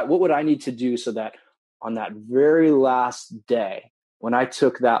what would I need to do so that on that very last day, when I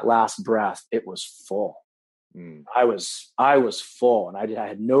took that last breath, it was full. I was full, and I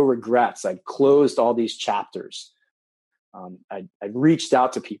had no regrets. I'd closed all these chapters. I reached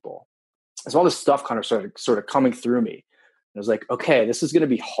out to people. As all this stuff kind of sort of coming through me. And I was like, okay, this is going to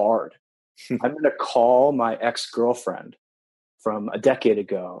be hard. I'm going to call my ex-girlfriend from a decade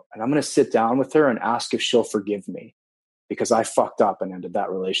ago, and I'm going to sit down with her and ask if she'll forgive me because I fucked up and ended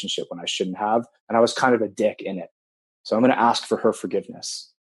that relationship when I shouldn't have. And I was kind of a dick in it. So I'm going to ask for her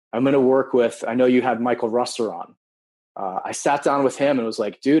forgiveness. I'm going to work with, I know you had Michael Russer on. I sat down with him and was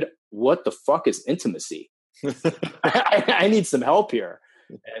like, dude, what the fuck is intimacy? I need some help here.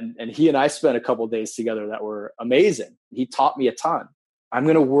 And he and I spent a couple of days together that were amazing. He taught me a ton. I'm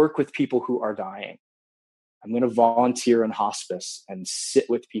going to work with people who are dying. I'm going to volunteer in hospice and sit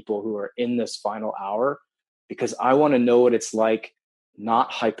with people who are in this final hour because I want to know what it's like,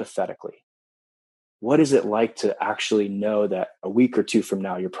 not hypothetically. What is it like to actually know that a week or two from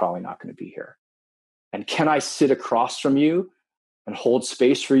now, you're probably not going to be here? And can I sit across from you and hold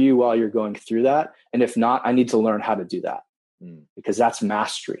space for you while you're going through that? And if not, I need to learn how to do that because that's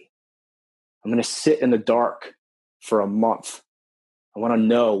mastery. I'm going to sit in the dark for a month. I want to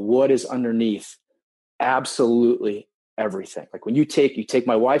know what is underneath absolutely everything. Like when you take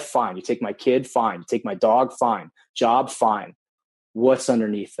my wife, fine. You take my kid, fine. You take my dog, fine. Job, fine. What's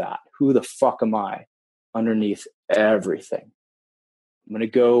underneath that? Who the fuck am I underneath everything? I'm going to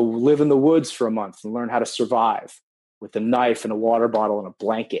go live in the woods for a month and learn how to survive with a knife and a water bottle and a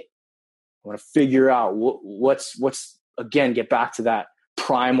blanket. I want to figure out what's again, get back to that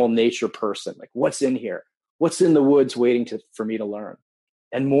primal nature person. Like what's in here? What's in the woods waiting for me to learn?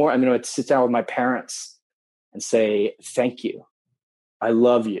 And more, I'm going to sit down with my parents and say, thank you. I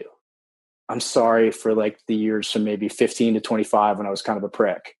love you. I'm sorry for like the years from maybe 15 to 25 when I was kind of a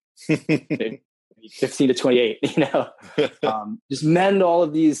prick. 15 to 28, just mend all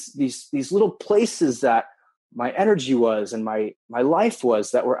of these little places that my energy was and my life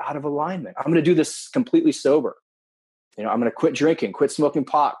was that were out of alignment. I'm going to do this completely sober. I'm going to quit drinking, quit smoking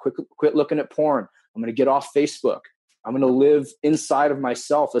pot, quit looking at porn. I'm going to get off Facebook. I'm going to live inside of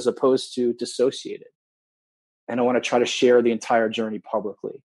myself as opposed to dissociated. And I want to try to share the entire journey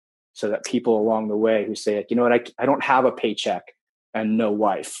publicly so that people along the way who say, you know what, I don't have a paycheck and no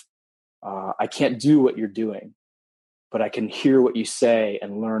wife. I can't do what you're doing, but I can hear what you say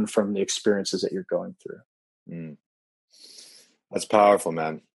and learn from the experiences that you're going through. That's powerful,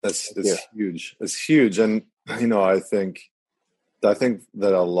 man. That's huge. It's huge. And, I think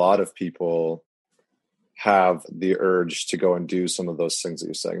that a lot of people have the urge to go and do some of those things that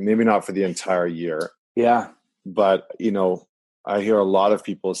you're saying. Maybe not for the entire year. Yeah. But, I hear a lot of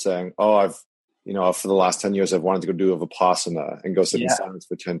people saying, oh, for the last 10 years, I've wanted to go do a Vipassana and go sit in silence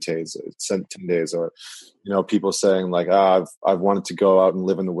for 10 days. Or, people saying like, I've wanted to go out and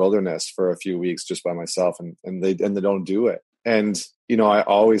live in the wilderness for a few weeks just by myself, and they don't do it. And, I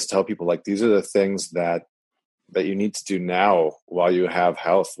always tell people like, these are the things that you need to do now while you have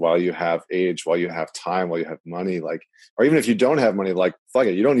health, while you have age, while you have time, while you have money, like, or even if you don't have money, like, fuck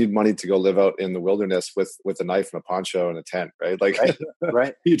it. You don't need money to go live out in the wilderness with a knife and a poncho and a tent, right? Like,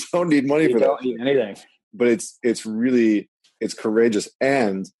 right. You don't need money for that. You don't need anything. But it's courageous.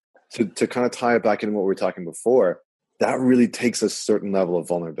 And to kind of tie it back into what we were talking before, that really takes a certain level of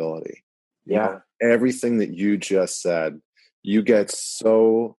vulnerability. You know, everything that you just said, you get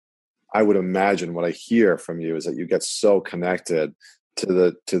so, I would imagine what I hear from you is that you get so connected to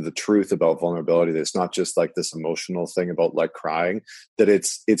the truth about vulnerability, that it's not just like this emotional thing about like crying, that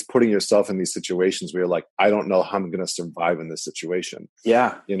it's putting yourself in these situations where you're like, I don't know how I'm going to survive in this situation.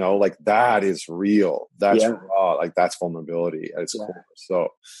 Yeah. You know, like that is real. That's raw. Like that's vulnerability at its core. So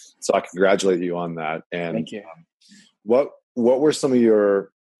I congratulate you on that. And thank you. What were some of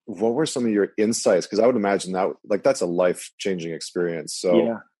your insights? Because I would imagine that like that's a life-changing experience.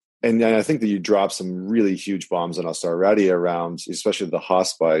 So and I think that you dropped some really huge bombs on us already around, especially the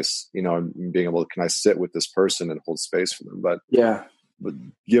hospice, you know, and being able to, can I sit with this person and hold space for them? But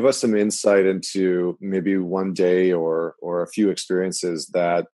give us some insight into maybe one day or a few experiences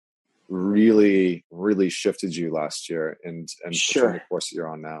that really, really shifted you last year and the course that you're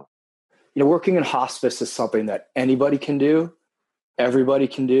on now. You know, working in hospice is something that anybody can do. Everybody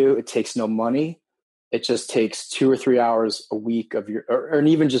can do. It takes no money. It just takes 2 or 3 hours a week of your, or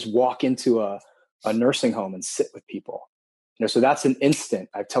even just walk into a nursing home and sit with people. You know, so that's an instant.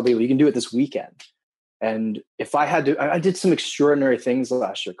 I tell people you can do it this weekend. And if I had to, I did some extraordinary things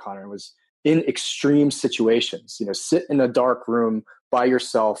last year, Connor. It was in extreme situations. You know, sit in a dark room by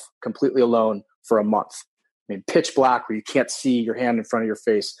yourself, completely alone for a month. I mean, pitch black where you can't see your hand in front of your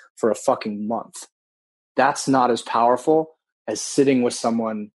face for a fucking month. That's not as powerful as sitting with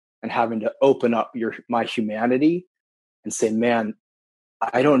someone and having to open up my humanity and say, man,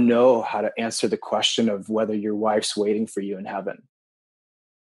 I don't know how to answer the question of whether your wife's waiting for you in heaven.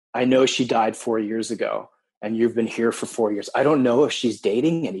 I know she died 4 years ago and you've been here for 4 years. I don't know if she's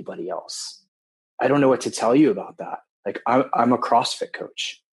dating anybody else. I don't know what to tell you about that. Like I'm a CrossFit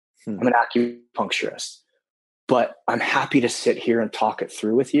coach. I'm an acupuncturist, but I'm happy to sit here and talk it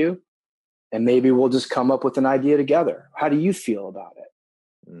through with you. And maybe we'll just come up with an idea together. How do you feel about it?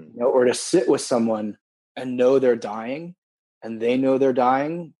 You know, or to sit with someone and know they're dying and they know they're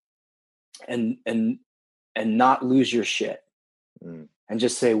dying and not lose your shit and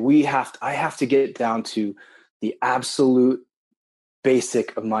just say, I have to get down to the absolute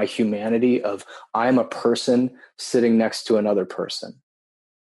basic of my humanity of I'm a person sitting next to another person.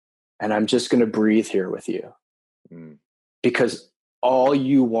 And I'm just going to breathe here with you because all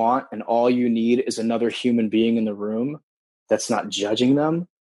you want and all you need is another human being in the room that's not judging them.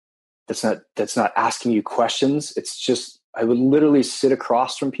 That's not asking you questions. It's just, I would literally sit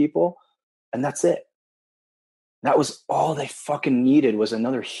across from people and that's it. That was all they fucking needed was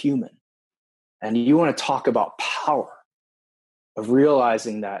another human. And you want to talk about power of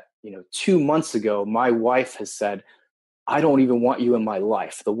realizing that, you know, 2 months ago, my wife has said, I don't even want you in my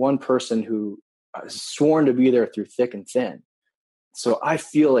life. The one person who is sworn to be there through thick and thin. So I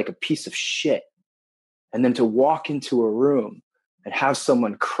feel like a piece of shit. And then to walk into a room and have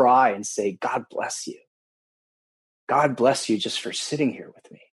someone cry and say, God bless you. God bless you just for sitting here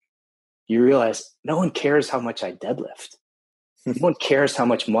with me. You realize no one cares how much I deadlift. No one cares how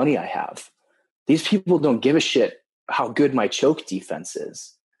much money I have. These people don't give a shit how good my choke defense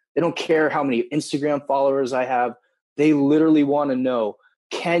is. They don't care how many Instagram followers I have. They literally want to know,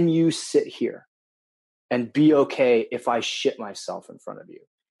 can you sit here and be okay if I shit myself in front of you?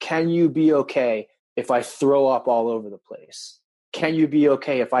 Can you be okay if I throw up all over the place? Can you be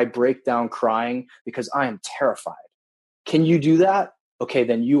okay if I break down crying because I am terrified? Can you do that? Okay,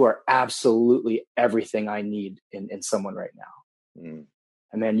 then you are absolutely everything I need in someone right now.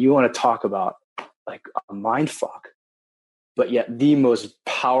 And then you want to talk about like a mind fuck, but yet the most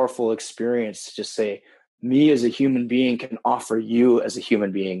powerful experience to just say, me as a human being can offer you as a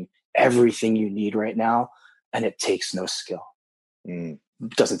human being everything you need right now. And it takes no skill. It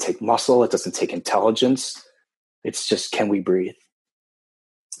doesn't take muscle. It doesn't take intelligence. It's just, can we breathe?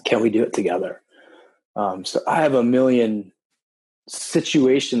 Can we do it together? So I have a million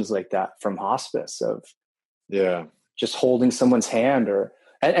situations like that from hospice of just holding someone's hand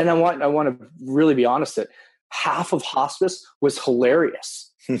and I want to really be honest that half of hospice was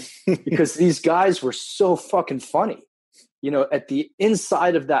hilarious because these guys were so fucking funny. You know, at the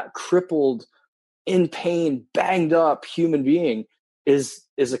inside of that crippled, in pain, banged up human being is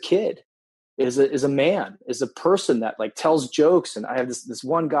a kid, is a man, is a person that like tells jokes. And I have this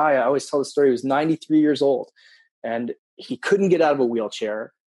one guy, I always tell the story, he was 93 years old and he couldn't get out of a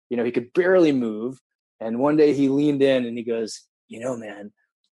wheelchair. You know, he could barely move. And one day he leaned in and he goes, you know, man,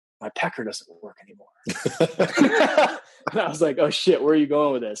 my pecker doesn't work anymore. And I was like, oh shit, where are you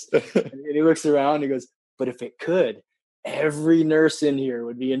going with this? And he looks around and he goes, but if it could, every nurse in here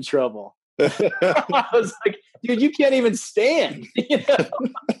would be in trouble. I was like, dude, you can't even stand. You know?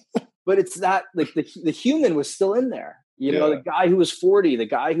 But it's that like the human was still in there. You know, the guy who was 40, the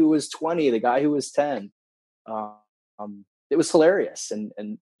guy who was 20, the guy who was 10. It was hilarious.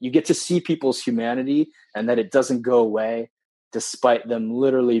 And you get to see people's humanity and that it doesn't go away despite them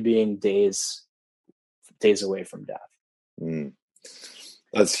literally being days away from death. Mm.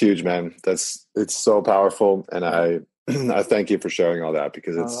 That's huge, man. It's so powerful. And I thank you for sharing all that,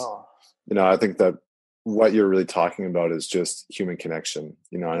 because it's, you know, I think that what you're really talking about is just human connection,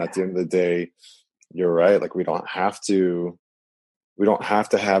 you know, and at the end of the day, you're right. Like we don't have to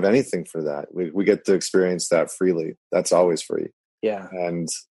have anything for that. We get to experience that freely. That's always free. Yeah. And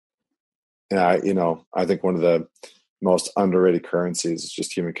you know, I think one of the most underrated currencies is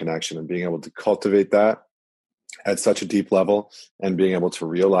just human connection, and being able to cultivate that at such a deep level and being able to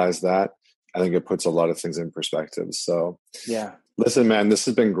realize that, I think it puts a lot of things in perspective. So yeah, listen, man, this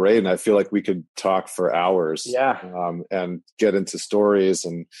has been great. And I feel like we could talk for hours and get into stories,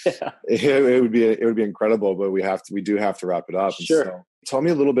 and it would be incredible, but we do have to wrap it up. Sure. So tell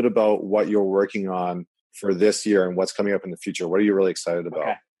me a little bit about what you're working on for this year and what's coming up in the future. What are you really excited about?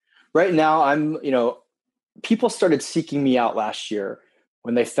 Okay. Right now, people started seeking me out last year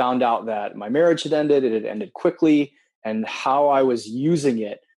when they found out that my marriage had ended, it had ended quickly, and how I was using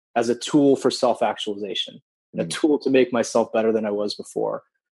it as a tool for self-actualization, a tool to make myself better than I was before.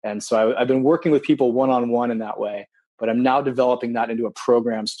 And so I've been working with people one-on-one in that way, but I'm now developing that into a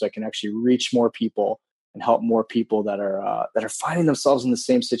program so I can actually reach more people and help more people that are finding themselves in the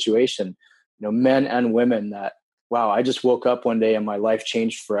same situation, you know, men and women that, wow, I just woke up one day and my life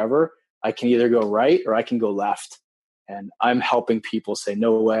changed forever. I can either go right or I can go left. And I'm helping people say,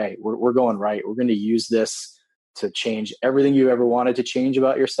 no way, we're going right. We're going to use this to change everything you ever wanted to change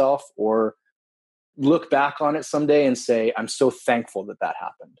about yourself, or look back on it someday and say, I'm so thankful that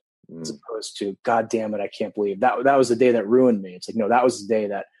happened, as opposed to, God damn it, I can't believe that was the day that ruined me. It's like, no, that was the day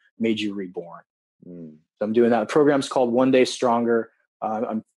that made you reborn. So I'm doing that. The program's called One Day Stronger.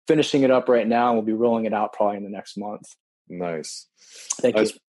 I'm finishing it up right now, and we'll be rolling it out probably in the next month. Nice. Thank you.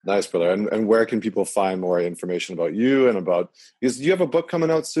 Nice, brother. And where can people find more information about you and about, because do you have a book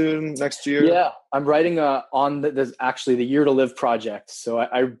coming out soon next year? Yeah, I'm writing on the Year to Live project. So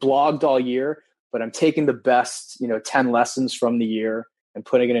I blogged all year, but I'm taking the best, 10 lessons from the year and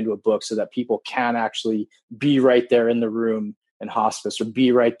putting it into a book so that people can actually be right there in the room in hospice, or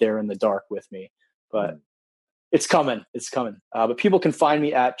be right there in the dark with me. But it's coming. But people can find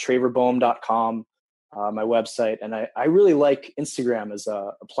me at traverboehm.com. My website. And I really like Instagram as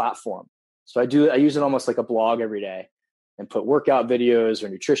a platform. So I use it almost like a blog every day, and put workout videos or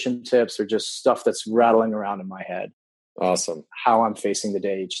nutrition tips or just stuff that's rattling around in my head. Awesome. How I'm facing the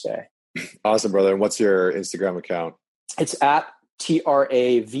day each day. Awesome, brother. And what's your Instagram account? It's at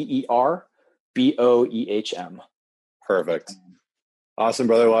TraverBoehm. Perfect. Awesome,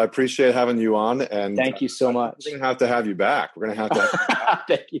 brother. Well, I appreciate having you on, and thank you so much. We're going to have to have you back. We're going to have to have you back.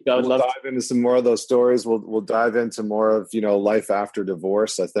 Thank you. I would we'll love dive into some more of those stories. We'll dive into more of, life after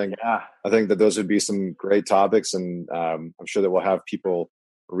divorce. I think that those would be some great topics, and I'm sure that we'll have people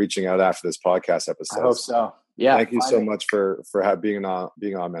reaching out after this podcast episode. I hope so. Yeah. Thank you so much for being on,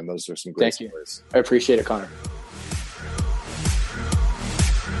 man. Those are some great stories. I appreciate it, Connor.